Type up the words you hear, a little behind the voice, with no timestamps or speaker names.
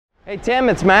Hey Tim,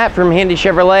 it's Matt from Handy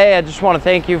Chevrolet. I just want to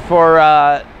thank you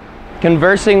for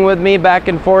conversing with me back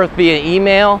and forth via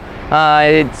email.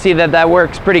 I see that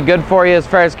works pretty good for you as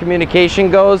far as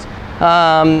communication goes.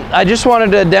 I just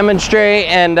wanted to demonstrate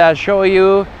and show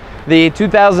you the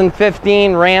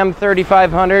 2015 Ram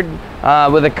 3500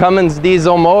 with a Cummins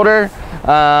diesel motor.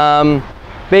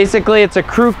 Basically it's a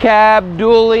crew cab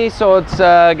dually, so it's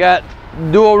got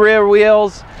dual rear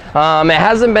wheels. It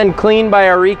hasn't been cleaned by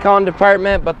our recon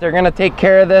department, but they're gonna take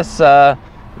care of this.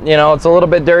 You know, it's a little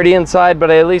bit dirty inside, but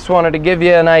I at least wanted to give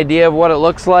you an idea of what it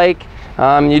looks like.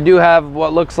 You do have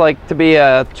what looks like to be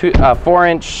a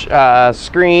 4-inch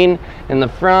screen in the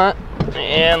front,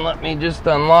 and let me just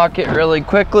unlock it really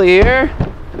quickly here.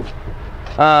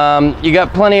 You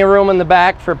got plenty of room in the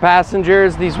back for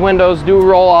passengers. These windows do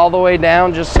roll all the way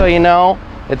down, just so you know.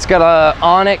 It's got a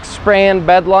Onyx spray-in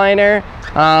bed liner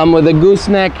with a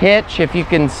gooseneck hitch, if you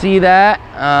can see that.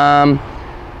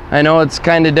 I know it's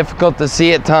kind of difficult to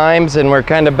see at times, and we're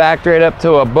kind of backed right up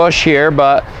to a bush here,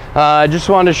 but I just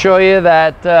wanted to show you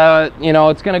that you know,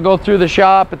 it's going to go through the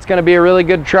shop. It's going to be a really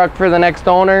good truck for the next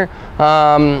owner,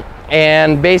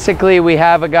 and basically we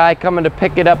have a guy coming to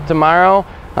pick it up tomorrow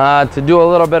to do a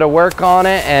little bit of work on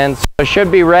it, and so it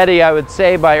should be ready, I would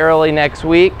say, by early next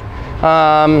week.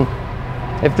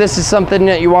 If this is something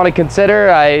that you want to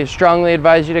consider, I strongly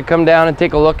advise you to come down and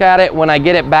take a look at it. When I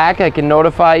get it back, I can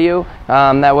notify you.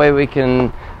 That way we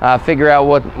can figure out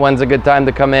when's a good time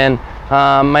to come in.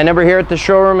 My number here at the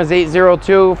showroom is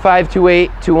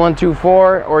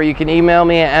 802-528-2124, or you can email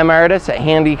me at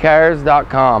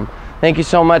martis@handycars.com. Thank you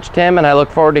so much, Tim, and I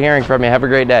look forward to hearing from you. Have a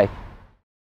great day.